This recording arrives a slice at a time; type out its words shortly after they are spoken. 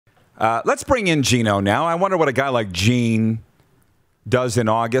Let's bring in Gino now. I wonder what a guy like Gene does in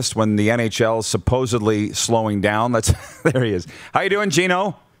August when the NHL is supposedly slowing down. There he is. How you doing,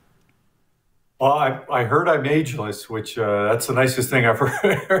 Gino? Well, I heard I'm ageless, which that's the nicest thing I've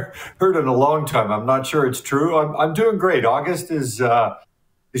heard in a long time. I'm not sure it's true. I'm doing great. August is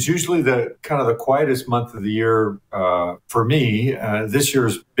usually the kind of the quietest month of the year for me. This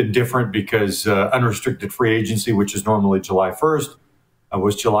year's been different because unrestricted free agency, which is normally July 1st,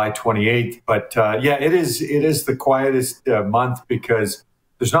 was July 28th. But yeah, it is the quietest month because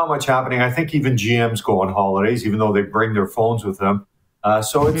there's not much happening. I think even GMs go on holidays, even though they bring their phones with them.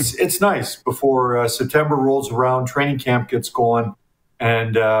 So it's nice before September rolls around, training camp gets going,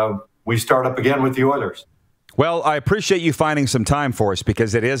 and we start up again with the Oilers. Well, I appreciate you finding some time for us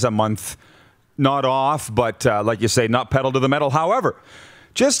because it is a month not off, but like you say, not pedal to the metal. However,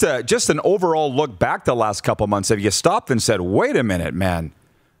 just an overall look back the last couple months. Have you stopped and said, wait a minute, man,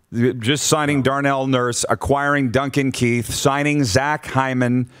 just signing Darnell Nurse, acquiring Duncan Keith, signing Zach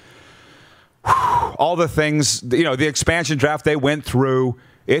Hyman, all the things, you know, the expansion draft they went through.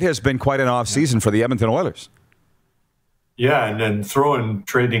 It has been quite an off season for the Edmonton Oilers. Yeah, and then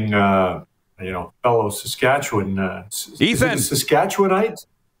trading, fellow Saskatchewan. Ethan. Saskatchewanite?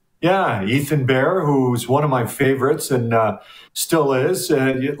 Yeah, Ethan Bear, who's one of my favorites and still is.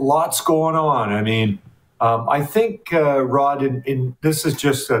 Lots going on. I mean, I think, Rod, this is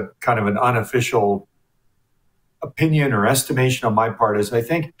just a kind of an unofficial opinion or estimation on my part, is I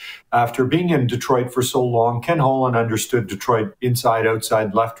think after being in Detroit for so long, Ken Holland understood Detroit inside,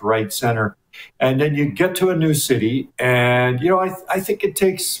 outside, left, right, center. And then you get to a new city and, I think it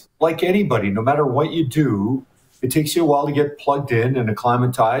takes, like anybody, no matter what you do, it takes you a while to get plugged in and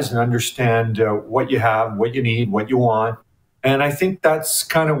acclimatize and understand what you have, what you need, what you want. And I think that's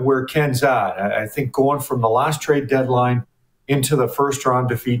kind of where Ken's at. I think going from the last trade deadline into the first round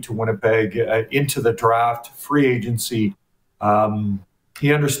defeat to Winnipeg, into the draft, free agency,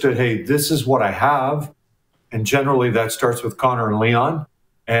 he understood, hey, this is what I have. And generally that starts with Connor and Leon.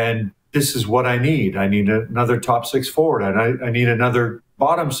 And this is what I need. I need another top six forward. I need another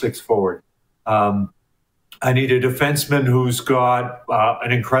bottom six forward. I need a defenseman who's got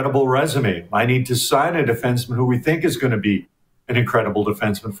an incredible resume. I need to sign a defenseman who we think is going to be an incredible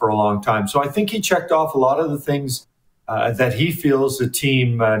defenseman for a long time. So I think he checked off a lot of the things that he feels the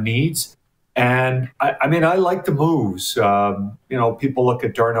team needs. And I mean, I like the moves. People look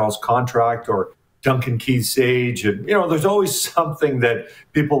at Darnell's contract or Duncan Keith's age, and, there's always something that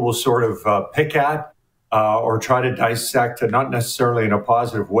people will sort of pick at or try to dissect, not necessarily in a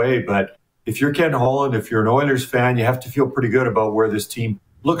positive way. But if you're Ken Holland, if you're an Oilers fan, you have to feel pretty good about where this team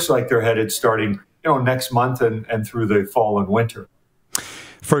looks like they're headed starting, next month and through the fall and winter.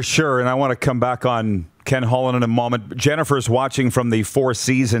 For sure. And I want to come back on Ken Holland in a moment. Jennifer's watching from the Four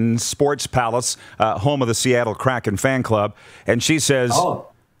Seasons Sports Palace, home of the Seattle Kraken fan club. And she says,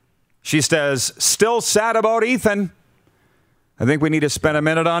 still sad about Ethan. I think we need to spend a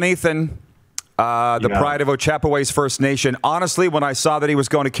minute on Ethan. Pride of Ochapowa's First Nation. Honestly, when I saw that he was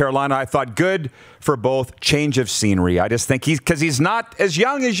going to Carolina, I thought good for both, change of scenery. I just think because he's not as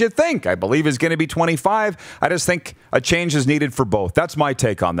young as you think. I believe he's going to be 25. I just think a change is needed for both. That's my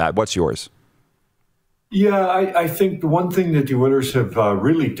take on that. What's yours? Yeah, I think the one thing that the Oilers have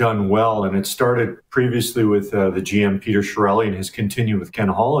really done well, and it started previously with the GM Peter Chiarelli and has continued with Ken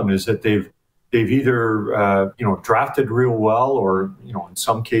Holland, is that they've either drafted real well or in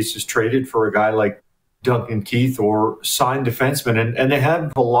some cases traded for a guy like Duncan Keith or signed defensemen, and they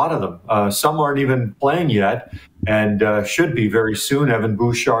have a lot of them. Some aren't even playing yet and should be very soon. Evan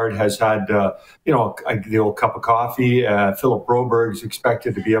Bouchard has had the old cup of coffee. Philip Broberg's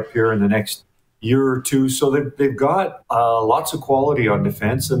expected to be up here in the next year or two. So they've got lots of quality on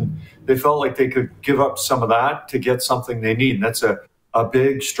defense, and they felt like they could give up some of that to get something they need. And that's a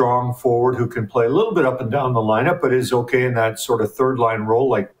big, strong forward who can play a little bit up and down the lineup, but is okay in that sort of third-line role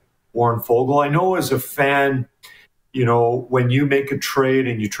like Warren Foegele. I know as a fan, when you make a trade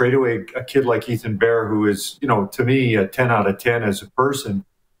and you trade away a kid like Ethan Bear, who is, to me, a 10 out of 10 as a person,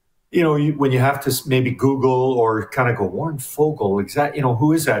 when you have to maybe Google or kind of go, Warren Foegele,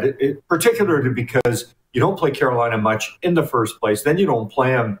 who is that? Particularly because you don't play Carolina much in the first place. Then you don't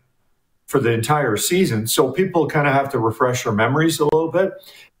play him for the entire season. So people kind of have to refresh their memories a little bit.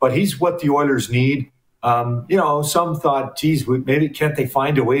 But he's what the Oilers need. Some thought, geez, maybe can't they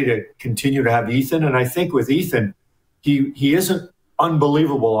find a way to continue to have Ethan? And I think with Ethan, he isn't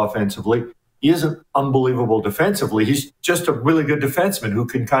unbelievable offensively. He isn't unbelievable defensively. He's just a really good defenseman who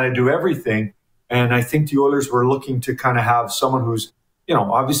can kind of do everything. And I think the Oilers were looking to kind of have someone who's,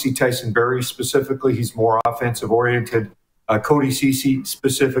 obviously Tyson Barrie specifically, he's more offensive oriented. Cody Ceci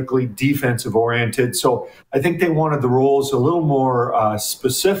specifically defensive oriented. So I think they wanted the roles a little more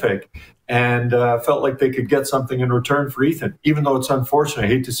specific, and felt like they could get something in return for Ethan, even though it's unfortunate. I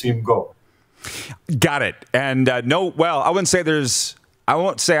hate to see him go. Got it. And I won't say there's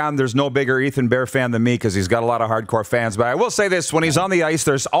no bigger Ethan Bear fan than me, because he's got a lot of hardcore fans. But I will say this, when he's on the ice,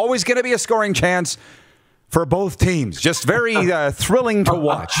 there's always going to be a scoring chance for both teams. Just very thrilling to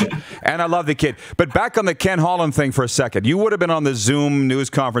watch. And I love the kid. But back on the Ken Holland thing for a second. You would have been on the Zoom news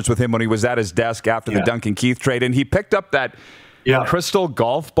conference with him when he was at his desk after the Duncan Keith trade, and he picked up that crystal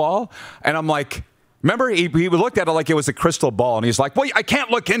golf ball. And I'm like, remember, he looked at it like it was a crystal ball, and he's like, well, I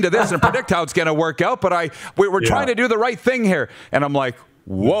can't look into this and predict how it's going to work out, but we're trying to do the right thing here. And I'm like,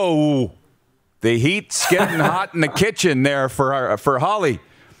 whoa, the heat's getting hot in the kitchen there for Holly.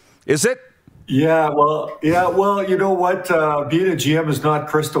 Is it? Yeah, well, you know what? Being a GM is not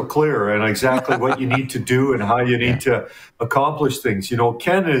crystal clear and exactly what you need to do and how you need to accomplish things. You know,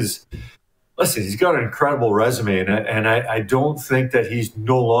 Ken is, listen, he's got an incredible resume, and I don't think that he's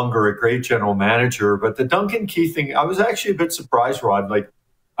no longer a great general manager. But the Duncan Keith thing, I was actually a bit surprised, Rod. Like,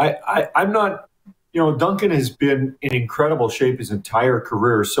 I'm not, you know, Duncan has been in incredible shape his entire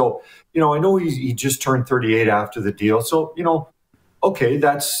career. So, you know, I know he just turned 38 after the deal. So, you know, okay,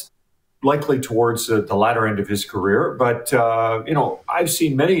 that's likely towards the latter end of his career. But, you know, I've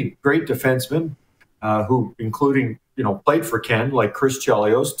seen many great defensemen who, including, you know, played for Ken, like Chris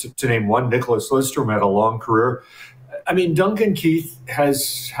Chelios, to name one. Nicholas Lidstrom had a long career. I mean, Duncan Keith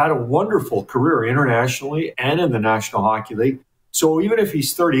has had a wonderful career internationally and in the National Hockey League. So even if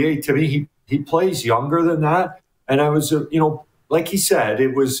he's 38, to me, he plays younger than that. And I was, you know, like he said,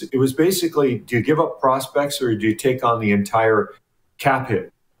 it was basically, do you give up prospects or do you take on the entire cap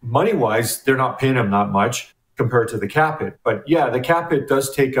hit? Money-wise, they're not paying him that much compared to the cap hit. But yeah, the cap hit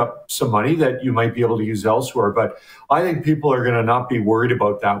does take up some money that you might be able to use elsewhere. But I think people are going to not be worried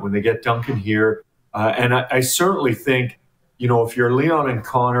about that when they get Duncan here. And I certainly think, you know, if you're Leon and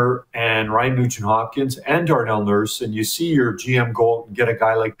Connor and Ryan Nugent-Hopkins and Darnell Nurse, and you see your GM go out and get a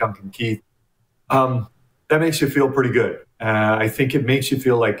guy like Duncan Keith, that makes you feel pretty good. I think it makes you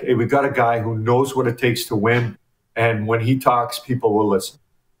feel like, hey, we've got a guy who knows what it takes to win. And when he talks, people will listen.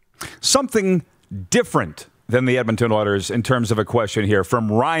 Something different than the Edmonton Oilers in terms of a question here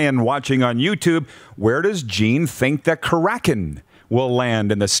from Ryan watching on YouTube. Where does Gene think that Kraken will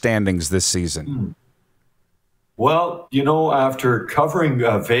land in the standings this season? Well, you know, after covering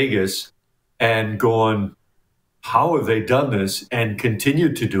Vegas and going, how have they done this and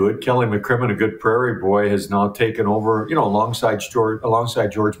continued to do it? Kelly McCrimmon, a good Prairie boy, has now taken over, you know, alongside George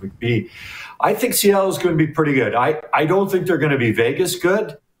McBee. I think Seattle is going to be pretty good. I don't think they're going to be Vegas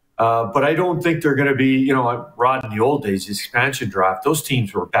good. But I don't think they're going to be, you know, Rod, in the old days, the expansion draft, those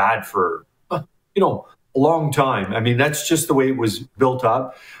teams were bad for, you know, a long time. I mean, that's just the way it was built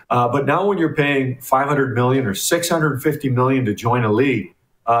up. But now when you're paying $500 million or $650 million to join a league,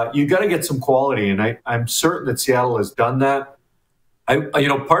 you got to get some quality. And I'm certain that Seattle has done that. You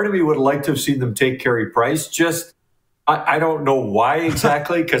know, part of me would like to have seen them take Carey Price. Just, I don't know why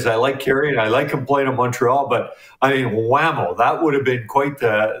exactly, because I like Carey and I like him playing in Montreal. But I mean, whammo, that would have been quite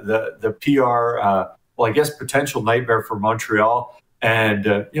the PR, well, I guess potential nightmare for Montreal, and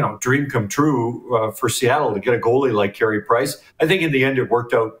you know, dream come true for Seattle to get a goalie like Carey Price. I think in the end it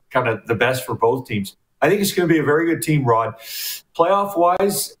worked out kind of the best for both teams. I think it's going to be a very good team, Rod.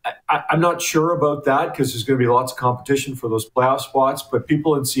 Playoff-wise, I'm not sure about that because there's going to be lots of competition for those playoff spots. But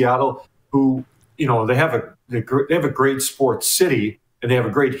people in Seattle who, you know, they have a great sports city and they have a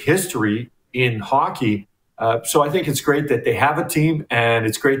great history in hockey. So I think it's great that they have a team, and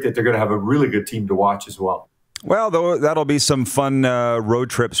it's great that they're going to have a really good team to watch as well. Well, that'll be some fun road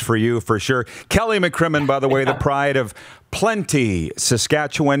trips for you, for sure. Kelly McCrimmon, by the way, the pride of Plenty,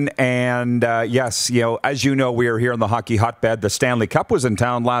 Saskatchewan. And yes, you know, as you know, we are here on the hockey hotbed. The Stanley Cup was in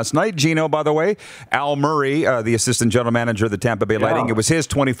town last night. Gino, by the way, Al Murray, the assistant general manager of the Tampa Bay Lightning, it was his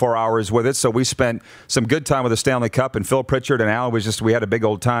 24 hours with it. So we spent some good time with the Stanley Cup, and Phil Pritchard and Al we had a big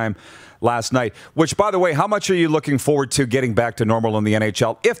old time last night. Which, by the way, how much are you looking forward to getting back to normal in the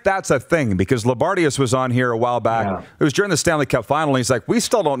NHL, if that's a thing? Because Labardius was on here a while back. Yeah. It was during the Stanley Cup final. He's like, we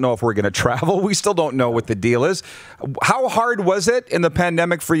still don't know if we're going to travel. We still don't know what the deal is. How hard was it in the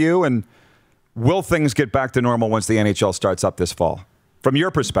pandemic for you, and will things get back to normal once the NHL starts up this fall, from your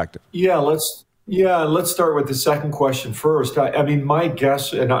perspective? Let's start with the second question first. I mean, my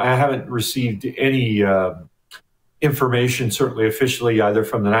guess, and I haven't received any information, certainly officially, either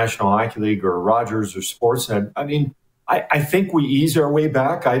from the National Hockey League or Rogers or Sportsnet. I mean, I think we ease our way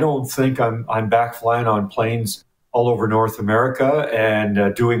back. I don't think I'm back flying on planes all over North America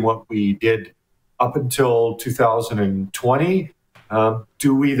and doing what we did up until 2020.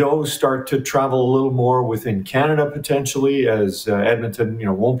 Do we, though, start to travel a little more within Canada potentially, as Edmonton,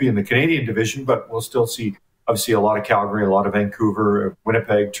 won't be in the Canadian division, but we'll still see, obviously, a lot of Calgary, a lot of Vancouver,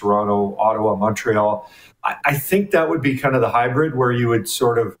 Winnipeg, Toronto, Ottawa, Montreal. I think that would be kind of the hybrid where you would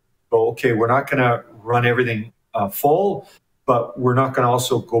sort of go, okay, we're not going to run everything full, but we're not going to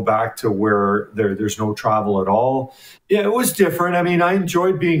also go back to where there's no travel at all. Yeah, it was different. I mean, I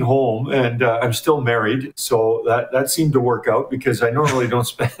enjoyed being home, and I'm still married, so that seemed to work out because I normally don't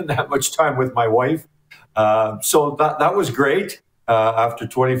spend that much time with my wife. So that was great after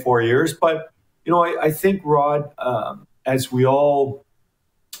 24 years. But, I think, Rod, as we all,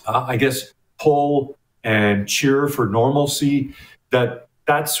 I guess, pull and cheer for normalcy,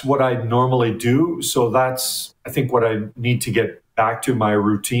 that's what I normally do. So that's, I think, what I need to get back to my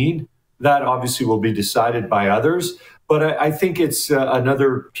routine. That obviously will be decided by others. But I think it's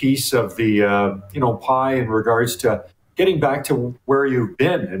another piece of the, pie in regards to getting back to where you've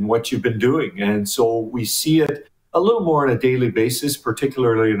been and what you've been doing. And so we see it a little more on a daily basis,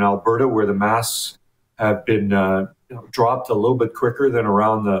 particularly in Alberta, where the masks have been dropped a little bit quicker than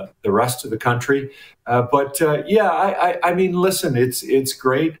around the rest of the country. I mean, listen, it's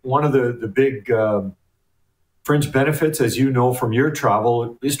great. One of the big fringe benefits, as you know from your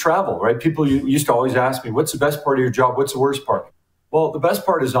travel, is travel, right? People used to always ask me, what's the best part of your job? What's the worst part? Well, the best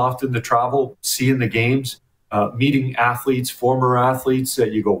part is often the travel, seeing the games, meeting athletes, former athletes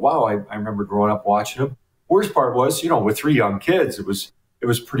that you go, wow, I remember growing up watching them. Worst part was, with 3 young kids, it was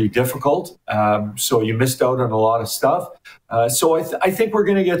pretty difficult. So you missed out on a lot of stuff. So I think we're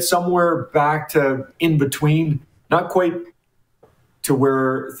going to get somewhere back to in between, not quite to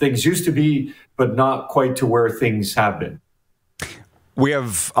where things used to be, but not quite to where things have been. We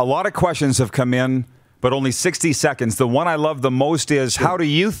have a lot of questions have come in, but only 60 seconds. The one I love the most is, how do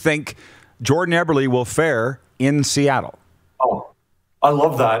you think Jordan Eberle will fare in Seattle? Oh, I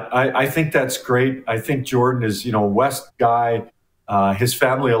love that. I think that's great. I think Jordan is, a West guy. His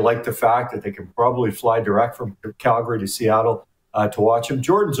family will like the fact that they can probably fly direct from Calgary to Seattle to watch him.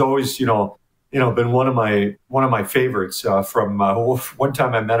 Jordan's always, been one of my favorites. From one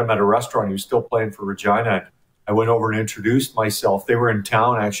time I met him at a restaurant. He was still playing for Regina. I went over and introduced myself. They were in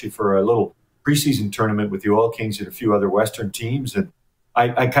town actually for a little preseason tournament with the Oil Kings and a few other Western teams. And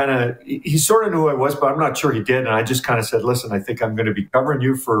he sort of knew who I was, but I'm not sure he did. And I just kind of said, listen, I think I'm going to be covering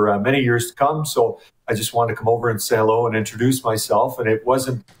you for many years to come. So I just wanted to come over and say hello and introduce myself. And it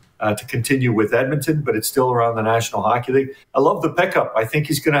wasn't to continue with Edmonton, but it's still around the National Hockey League. I love the pickup. I think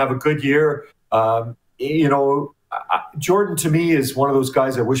he's going to have a good year. Jordan, to me, is one of those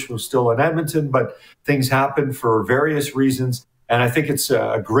guys I wish was still in Edmonton, but things happen for various reasons. And I think it's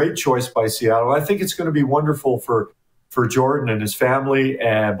a great choice by Seattle. I think it's going to be wonderful for Jordan and his family,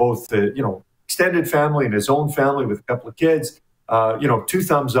 and both the extended family and his own family with a couple of kids. 2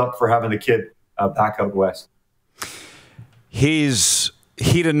 thumbs up for having the kid back out west.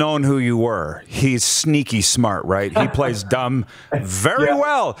 He'd have known who you were. He's sneaky smart, right? He plays dumb very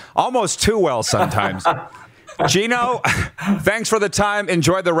well, almost too well sometimes. Gino, thanks for the time.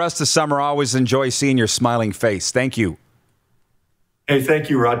 Enjoy the rest of summer. I always enjoy seeing your smiling face. Thank you. Hey, thank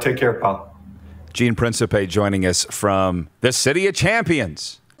you, Rod. Take care, pal. Gene Principe joining us from the City of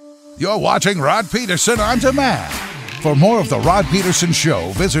Champions. You're watching Rod Pedersen On Demand. For more of The Rod Pedersen Show,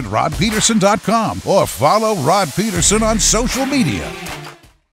 visit rodpedersen.com or follow Rod Pedersen on social media.